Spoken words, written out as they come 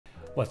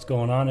What's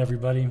going on,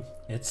 everybody?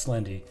 It's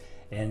Slendy,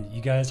 and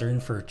you guys are in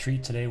for a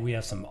treat today. We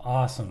have some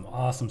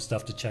awesome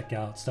stuff to check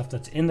out, stuff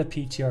that's in the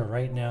PTR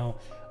right now.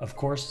 Of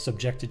course,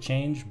 subject to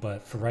change,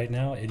 but for right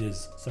now, it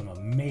is some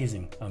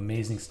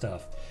amazing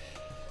stuff.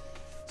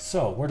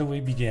 So where do we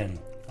begin?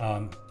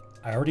 I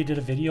already did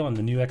a video on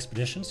the new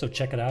expedition, so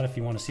check it out if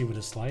you want to see what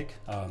it's like.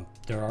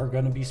 There are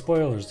going to be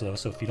spoilers though,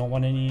 so if you don't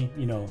want any,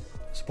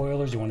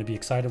 spoilers, you want to be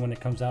excited when it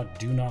comes out,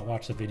 do not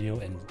watch the video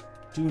and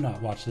do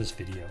not watch this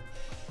video.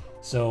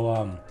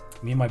 So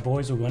me and my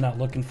boys, we went out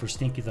looking for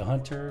Stinky the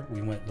Hunter.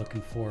 We went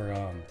looking for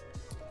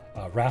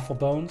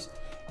Rafflebones,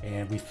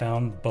 and we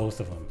found both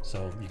of them.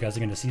 So you guys are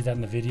going to see that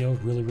in the video.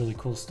 Really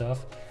cool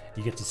stuff.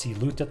 You get to see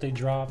loot that they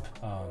drop.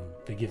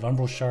 They give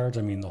umbral shards.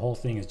 I mean, the whole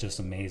thing is just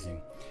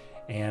amazing.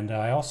 And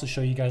I also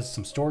show you guys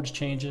some storage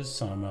changes,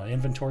 some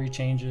inventory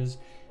changes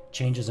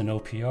in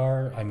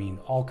OPR. I mean,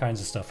 all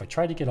kinds of stuff. I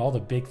try to get all the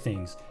big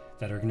things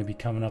that are going to be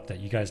coming up that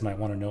you guys might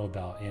want to know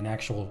about, and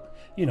actual,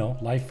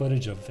 live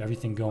footage of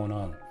everything going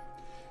on.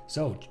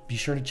 So be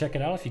sure to check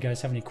it out. If you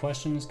guys have any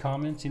questions,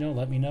 comments,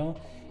 let me know.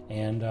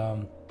 And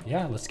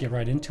yeah, let's get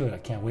right into it. I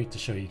can't wait to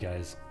show you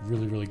guys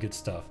really good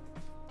stuff.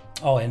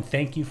 Oh, and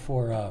thank you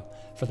for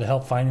the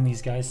help finding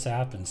these guys,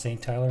 Sap and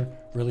St. Tyler.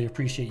 Really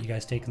appreciate you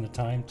guys taking the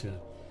time to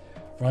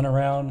run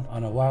around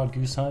on a wild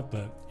goose hunt,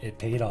 but it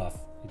paid off.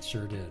 It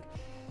sure did.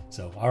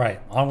 So, all right,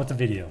 on with the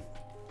video.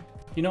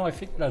 I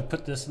figured I'd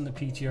put this in the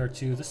PTR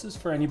too. This is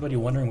for anybody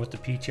wondering what the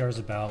PTR is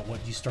about, what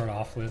you start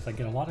off with. I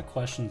get a lot of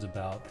questions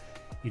about,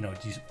 do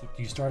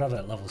you start out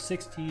at level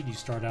 60? Do you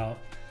start out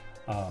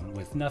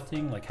with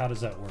nothing? Like, how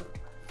does that work?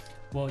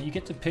 Well, you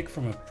get to pick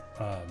from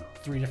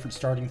 3 different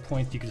starting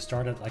points. You can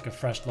start at like a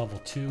fresh level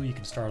 2. You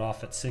can start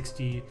off at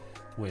 60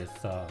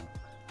 with,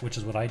 which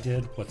is what I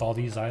did with all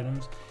these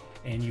items.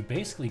 And you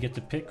basically get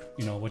to pick,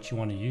 what you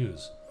want to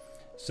use.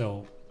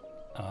 So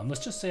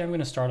let's just say I'm going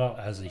to start out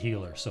as a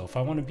healer. So if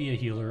I want to be a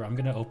healer, I'm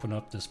going to open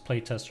up this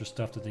playtester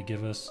stuff that they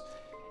give us,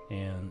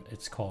 and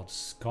it's called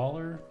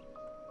Scholar,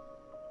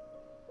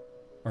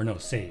 or no,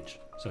 Sage.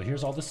 So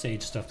here's all the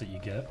Sage stuff that you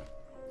get.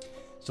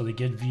 So they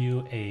give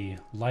you a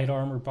light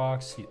armor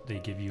box, they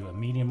give you a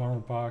medium armor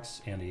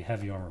box, and a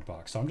heavy armor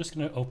box. So I'm just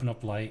going to open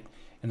up light,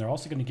 and they're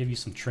also going to give you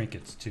some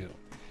trinkets too.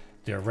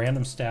 They're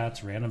random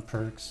stats, random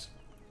perks.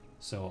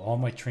 So all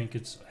my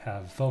trinkets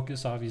have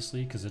focus,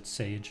 obviously, because it's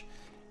Sage,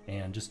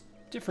 and just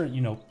different,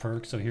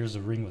 perks. So here's a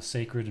ring with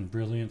Sacred and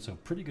Brilliant, so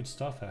pretty good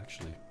stuff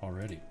actually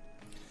already.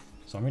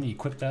 So I'm going to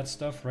equip that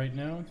stuff right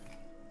now.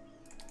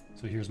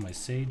 So here's my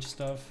Sage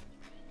stuff,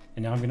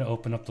 and now I'm going to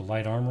open up the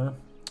light armor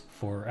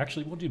for,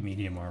 actually we'll do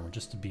medium armor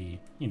just to be,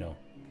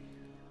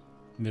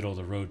 middle of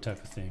the road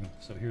type of thing.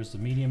 So here's the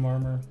medium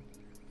armor,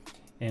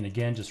 and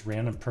again, just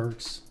random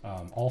perks,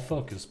 all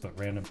focus, but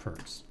random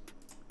perks.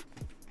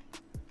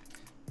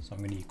 So I'm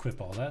going to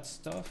equip all that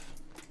stuff.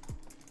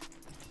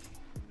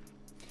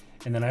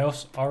 And then I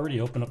also already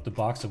opened up the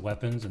box of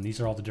weapons, and these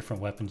are all the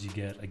different weapons you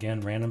get.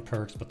 Again, random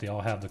perks, but they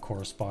all have the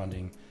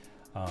corresponding,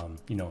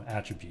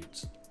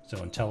 attributes.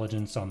 So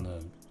intelligence on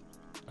the,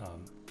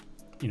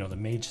 the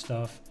mage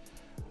stuff.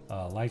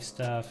 Life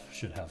staff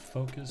should have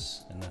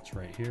focus, and that's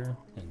right here,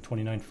 and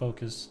 29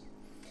 focus.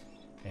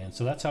 And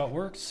so that's how it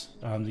works.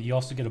 You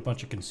also get a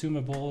bunch of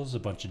consumables, a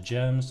bunch of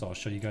gems. So I'll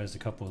show you guys a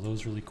couple of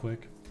those really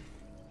quick.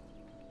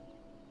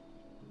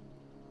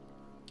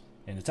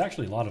 And it's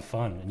actually a lot of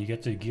fun, and you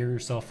get to gear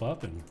yourself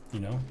up and,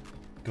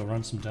 go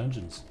run some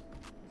dungeons.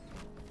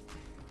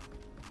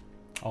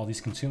 All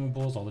these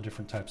consumables, all the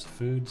different types of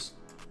foods.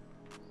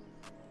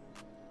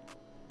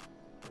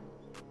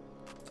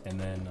 And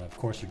then, of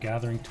course, your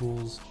gathering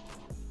tools.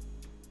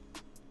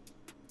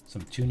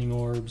 Some tuning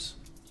orbs.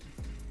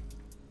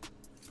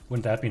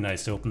 Wouldn't that be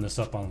nice to open this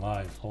up on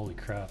live? Holy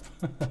crap.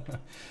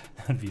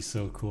 That'd be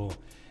so cool.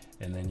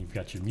 And then you've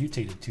got your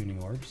mutated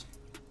tuning orbs.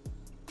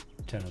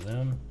 10 of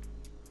them.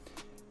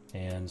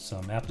 And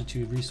some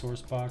aptitude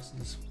resource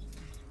boxes.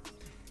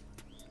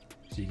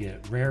 So you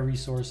get rare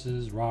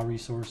resources, raw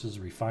resources,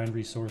 refined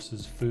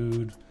resources,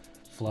 food,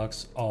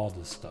 flux, all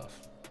this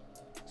stuff.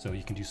 So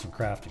you can do some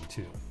crafting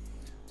too.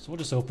 So we'll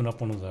just open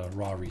up one of the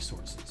raw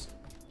resources.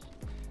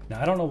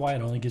 Now I don't know why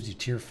it only gives you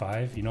tier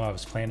 5. I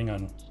was planning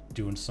on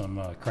doing some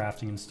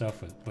crafting and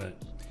stuff, but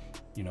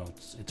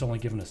it's only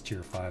giving us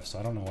tier 5, so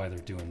I don't know why they're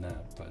doing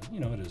that, but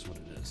it is what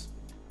it is.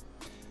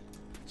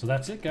 So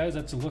that's it, guys.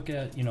 That's a look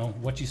at,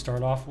 what you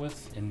start off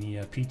with in the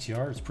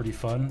PTR. It's pretty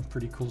fun,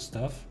 pretty cool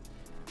stuff.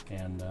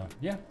 And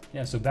yeah,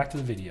 so back to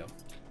the video.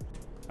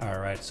 All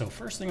right, so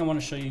first thing I want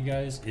to show you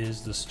guys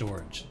is the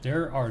storage.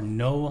 There are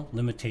no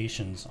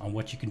limitations on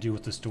what you can do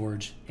with the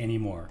storage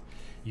anymore.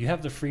 You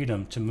have the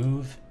freedom to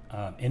move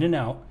in and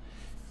out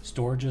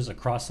storages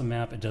across the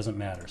map. It doesn't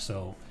matter.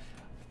 So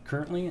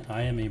currently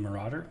I am a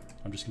Marauder.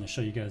 I'm just going to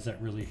show you guys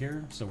that really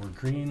here. So we're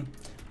green.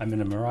 I'm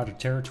in a Marauder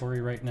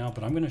territory right now,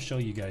 but I'm going to show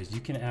you guys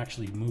you can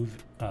actually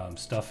move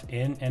stuff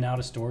in and out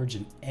of storage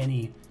in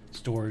any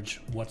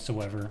storage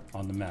whatsoever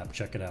on the map.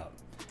 Check it out.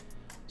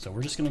 So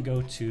we're just going to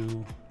go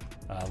to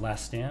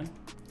Last Stand,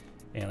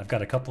 And I've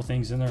got a couple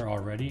things in there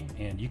already,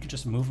 and you can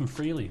just move them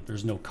freely.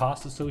 There's no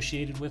cost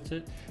associated with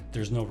it.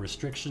 There's no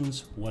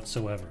restrictions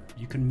whatsoever.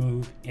 You can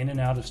move in and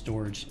out of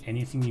storage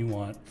anything you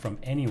want from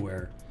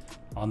anywhere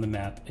on the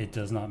map. It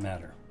does not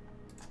matter.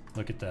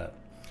 Look at that.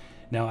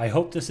 Now, I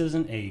hope this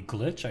isn't a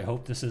glitch. I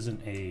hope this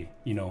isn't a,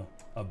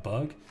 a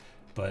bug.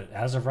 But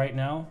as of right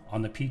now,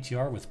 on the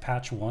PTR with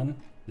patch 1,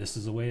 this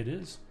is the way it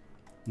is.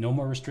 No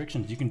more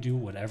restrictions. You can do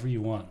whatever you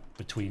want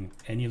between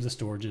any of the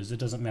storages. It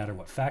doesn't matter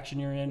what faction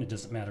you're in. It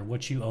doesn't matter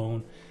what you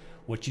own,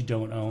 what you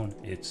don't own.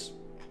 It's,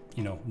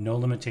 no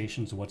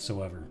limitations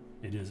whatsoever.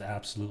 It is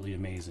absolutely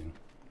amazing.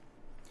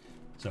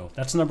 So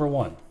that's number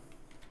 1.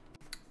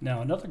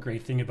 Now, another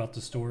great thing about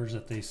the storage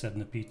that they said in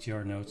the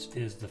PTR notes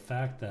is the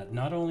fact that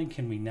not only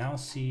can we now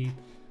see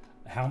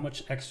how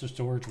much extra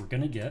storage we're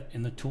going to get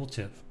in the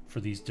tooltip for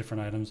these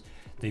different items,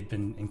 they've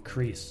been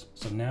increased.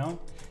 So now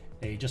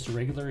just a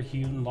regular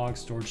hewn log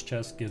storage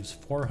chest gives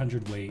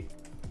 400 weight,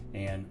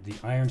 and the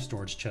iron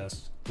storage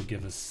chest will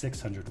give us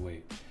 600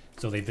 weight.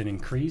 So they've been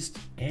increased,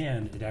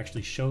 and it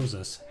actually shows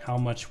us how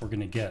much we're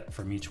going to get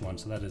from each one.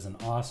 So that is an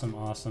awesome,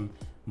 awesome,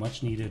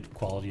 much needed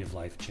quality of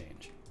life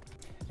change.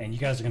 And you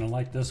guys are going to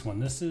like this one.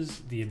 This is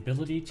the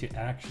ability to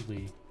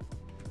actually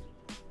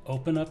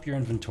open up your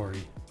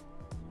inventory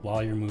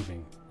while you're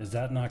moving. Is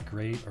that not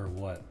great or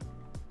what?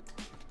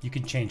 You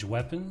can change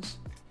weapons.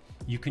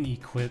 You can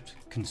equip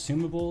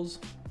consumables,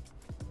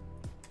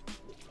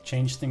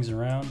 change things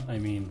around. I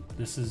mean,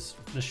 this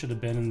should have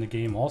been in the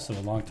game also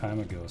a long time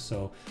ago.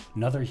 So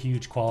another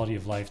huge quality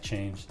of life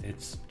change.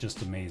 It's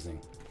just amazing.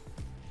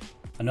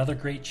 Another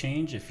great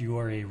change if you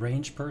are a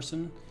ranged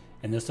person,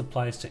 and this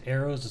applies to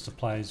arrows, this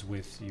applies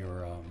with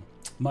your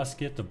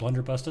musket, the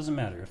blunderbuss, doesn't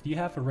matter. If you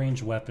have a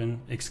ranged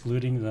weapon,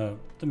 excluding the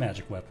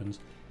magic weapons,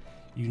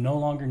 you no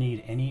longer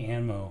need any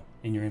ammo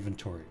in your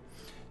inventory.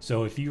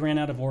 So if you ran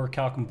out of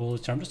orichalcum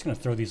bullets, I'm just going to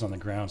throw these on the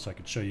ground so I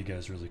can show you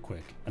guys really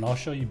quick. And I'll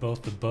show you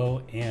both the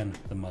bow and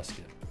the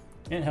musket.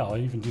 And hell, I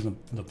even do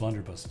the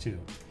blunderbuss too.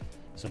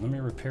 So let me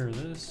repair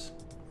this.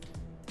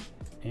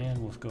 And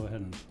we'll go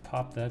ahead and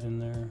pop that in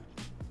there.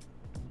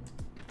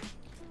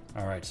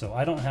 Alright, so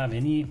I don't have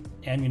any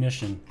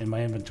ammunition in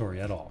my inventory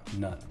at all.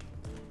 None.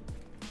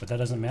 But that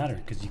doesn't matter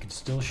because you can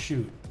still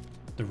shoot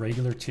the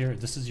regular tier.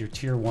 This is your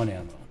tier 1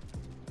 ammo.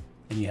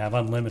 And you have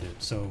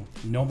unlimited, so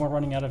no more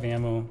running out of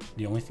ammo.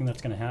 The only thing that's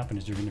going to happen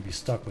is you're going to be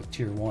stuck with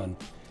tier 1.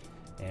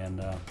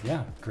 And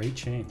yeah, great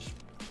change.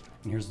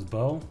 And here's the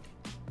bow.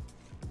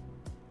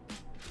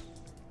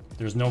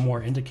 There's no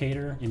more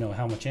indicator,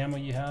 how much ammo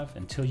you have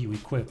until you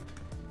equip,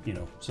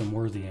 some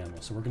worthy ammo.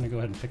 So we're going to go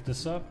ahead and pick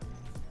this up.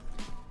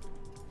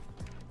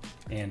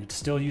 And it's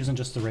still using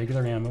just the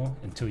regular ammo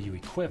until you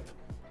equip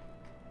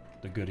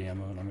the good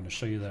ammo. And I'm going to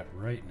show you that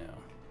right now.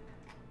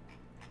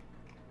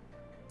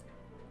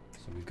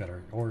 So we've got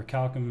our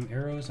orichalcum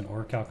arrows and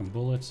orichalcum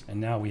bullets, and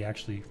now we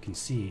actually can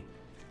see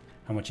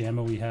how much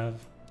ammo we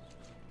have.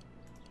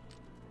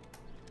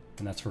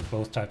 And that's for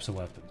both types of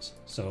weapons.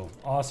 So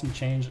awesome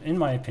change, in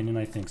my opinion.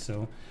 I think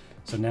so.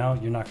 So now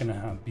you're not going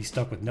to be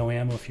stuck with no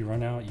ammo if you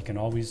run out. You can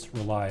always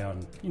rely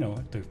on,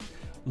 the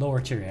lower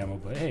tier ammo,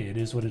 but hey, it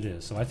is what it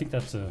is. So I think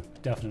that's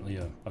definitely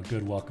a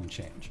good welcome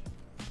change.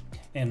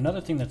 And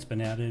another thing that's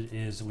been added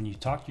is when you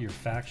talk to your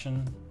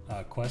faction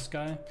quest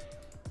guy,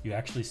 you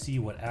actually see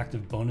what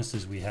active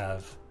bonuses we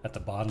have at the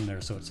bottom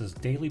there. So it says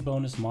daily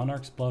bonus,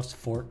 Monarch's Bluffs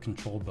Fort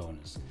control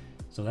bonus.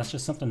 So that's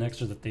just something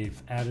extra that they've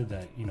added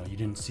that, you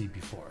didn't see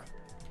before.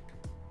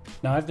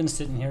 Now I've been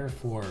sitting here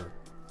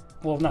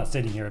well, not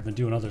sitting here, I've been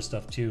doing other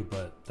stuff too,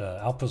 but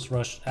the Outpost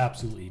Rush,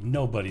 absolutely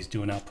nobody's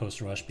doing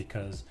Outpost Rush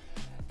because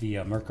the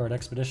Merkard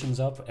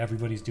Expedition's up.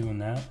 Everybody's doing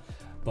that.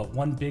 But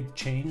one big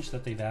change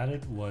that they've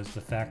added was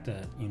the fact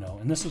that,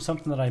 and this was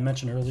something that I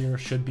mentioned earlier,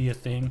 should be a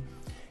thing.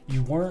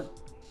 You weren't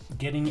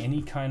getting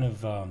any kind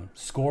of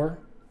score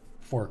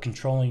for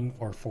controlling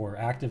or for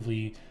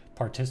actively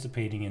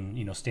participating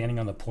in standing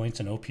on the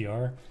points in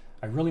OPR.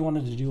 I really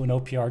wanted to do an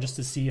OPR just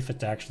to see if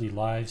it's actually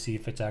live, see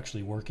if it's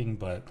actually working,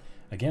 but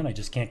again, I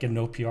just can't get an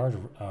OPR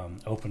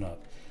to open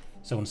up.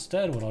 So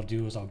instead what I'll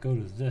do is I'll go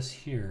to this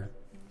here,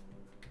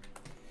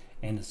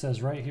 and it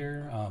says right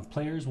here,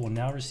 players will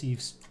now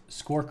receive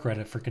score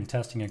credit for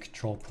contesting a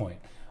control point.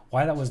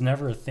 Why that was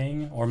never a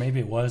thing, or maybe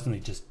it was and they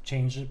just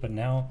changed it, but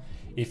now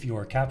if you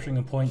are capturing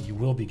a point, you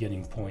will be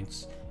getting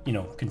points,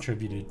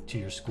 contributed to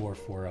your score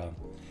for,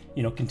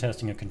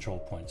 contesting a control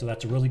point. So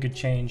that's a really good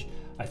change.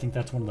 I think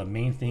that's one of the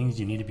main things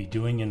you need to be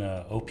doing in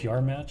a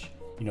OPR match,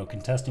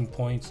 contesting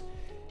points,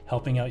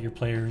 helping out your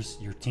players,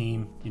 your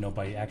team,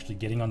 by actually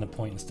getting on the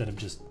point instead of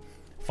just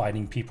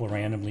fighting people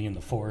randomly in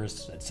the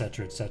forest,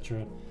 etc.,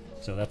 etc.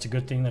 So that's a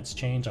good thing that's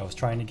changed. I was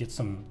trying to get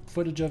some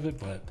footage of it,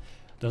 but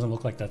it doesn't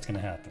look like that's going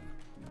to happen.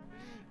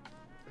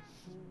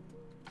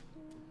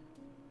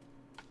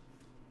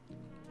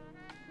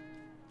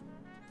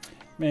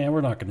 Man,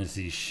 we're not gonna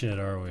see shit,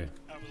 are we?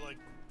 I was like,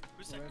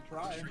 who's that?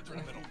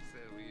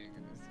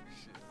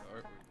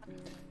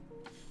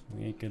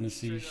 We ain't gonna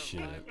see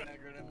shit.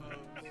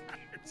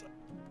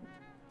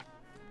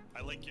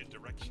 I like your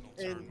directional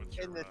turn with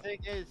your. And the thing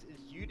is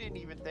you didn't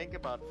even think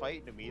about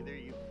fighting him either.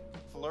 You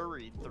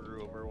flurried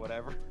through him or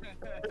whatever.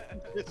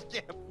 Just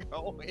kept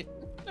going.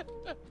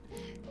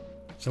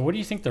 So what do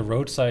you think the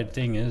roadside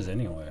thing is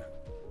anyway?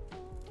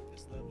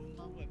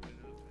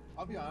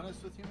 I'll be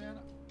honest with you, man.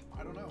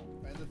 I don't know.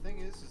 And the thing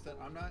is that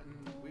I'm not in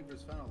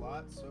Weaver's Fen a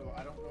lot, so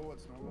I don't know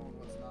what's normal and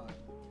what's not.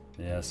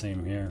 Yeah,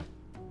 same here.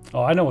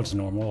 Oh, I know what's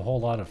normal. A whole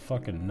lot of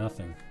fucking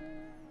nothing.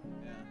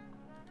 Yeah.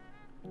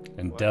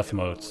 And What death if a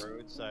modes.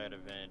 roadside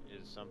event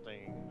is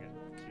something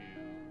to,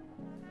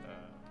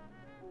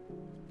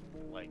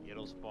 like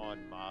it'll spawn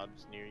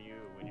mobs near you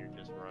when you're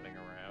just running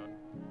around.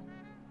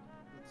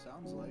 It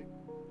sounds like.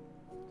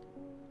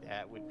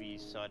 That would be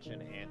such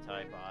an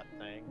anti-bot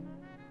thing.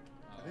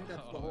 I think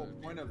that's the whole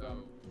point of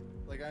them.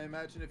 Like, I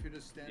imagine if you're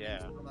just standing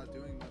still not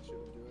doing much, it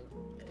would do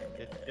it.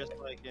 It's just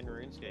like in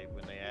RuneScape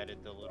when they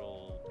added the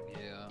little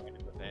kind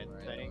of event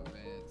thing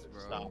to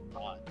stop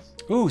bots.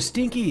 Ooh,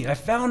 Stinky! I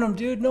found him,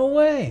 dude! No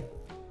way!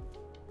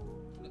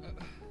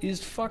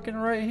 He's fucking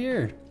right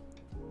here.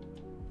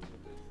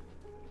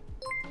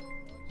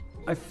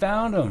 I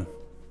found him.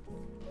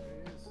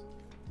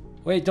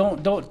 Wait,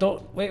 don't.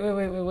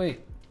 Wait.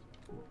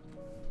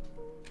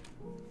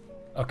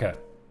 Okay.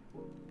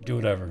 Do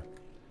whatever.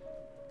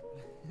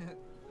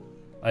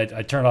 I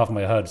turned off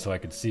my HUD so I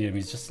could see him.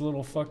 He's just a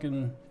little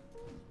fucking...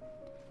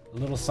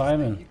 little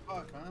Simon.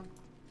 Fuck, huh?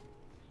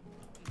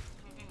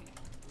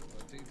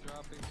 What's he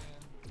dropping, man?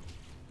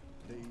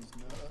 These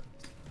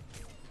nuts.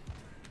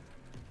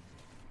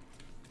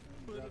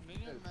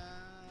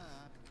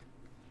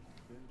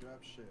 Didn't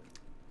drop shit.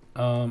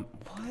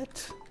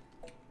 What?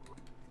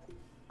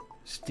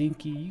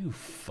 Stinky, you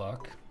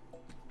fuck.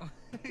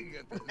 You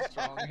got that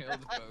strong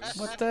held post.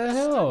 What the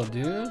hell,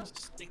 dude?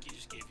 Stinky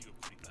just gave you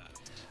a pretty bad.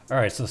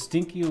 Alright, so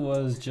Stinky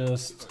was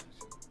just...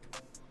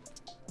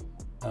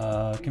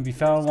 can be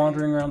found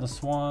wandering around the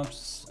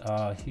swamps.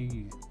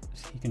 He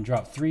can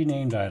drop 3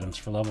 named items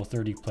for level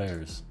 30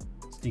 players.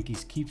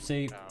 Stinky's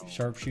Keepsake,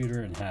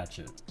 Sharpshooter, and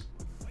Hatchet.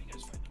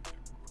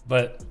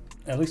 But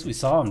at least we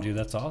saw him, dude.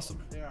 That's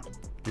awesome. Yeah.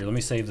 Here, let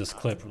me save this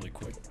clip really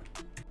quick.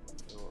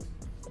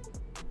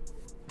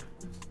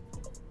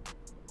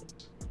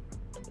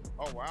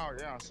 Oh wow,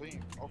 yeah, I see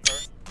him. Okay.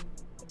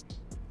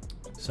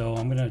 So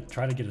I'm gonna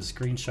try to get a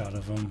screenshot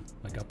of him,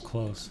 like up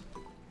close.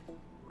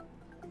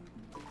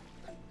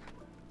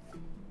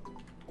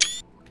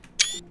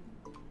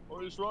 Oh,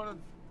 he's running.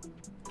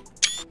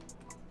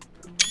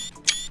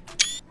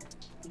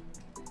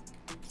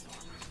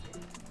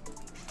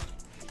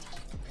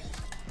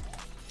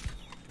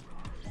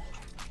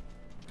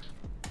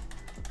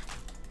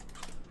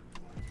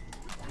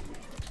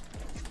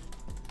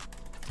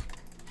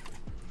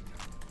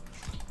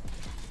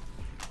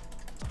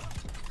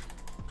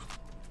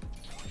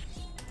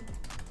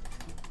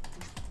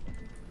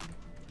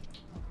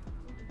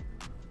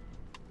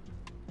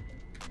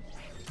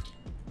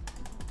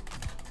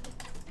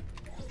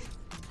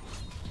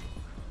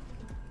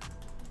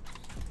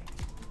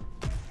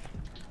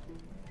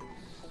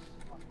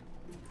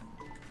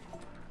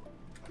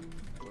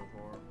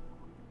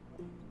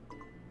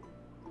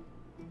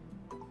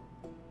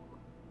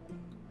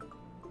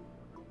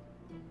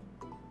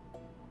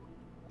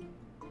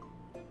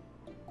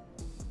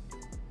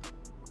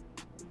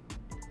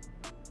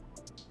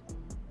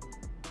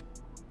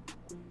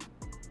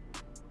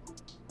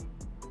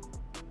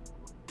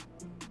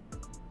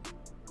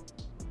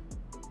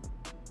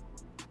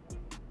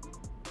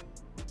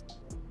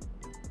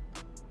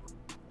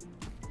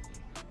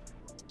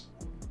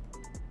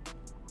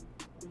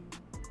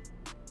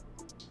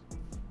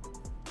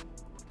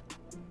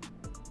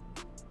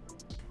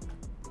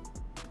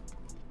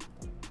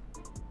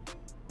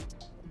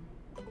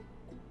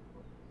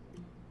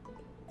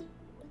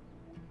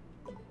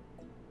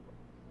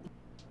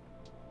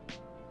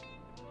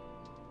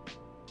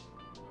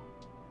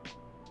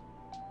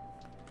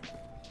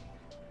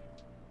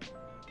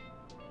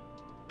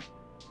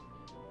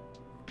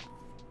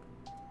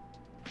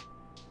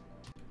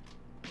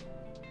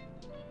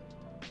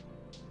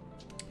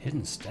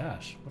 Hidden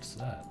stash? What's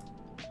that?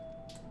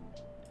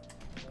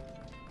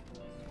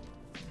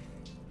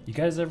 You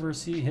guys ever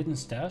see hidden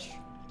stash?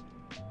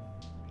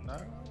 No, I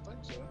don't think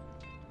so.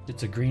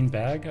 It's a green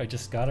bag. I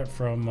just got it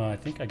from, I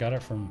think I got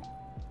it from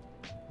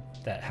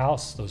that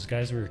house. Those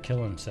guys were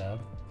killing Sab.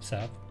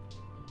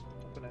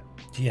 Open it.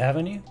 Do you have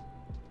any?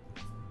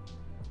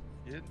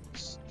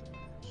 It's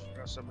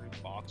got so many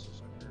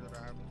boxes in here that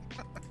I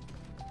haven't.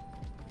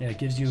 Yeah, it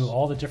gives you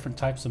all the different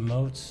types of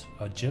motes.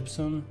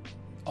 Gypsum.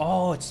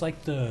 Oh, it's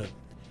like the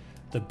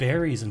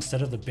berries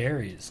instead of the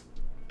berries.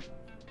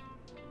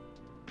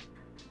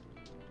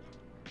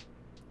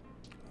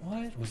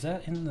 What? Was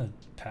that in the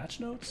patch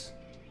notes?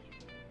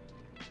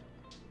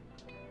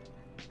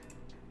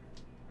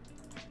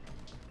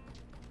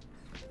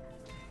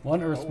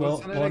 One earth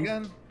mote,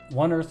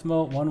 one earth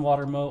mote, one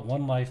water mote,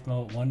 one life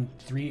mote,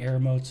 3 air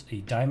motes,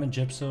 a diamond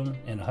gypsum,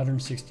 and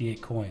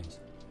 168 coins.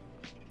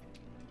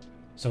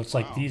 So it's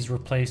like these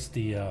replace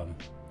the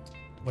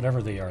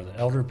whatever they are, the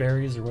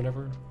elderberries or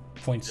whatever.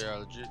 Points.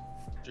 Yeah,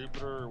 the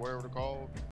Jupiter or whatever they're called.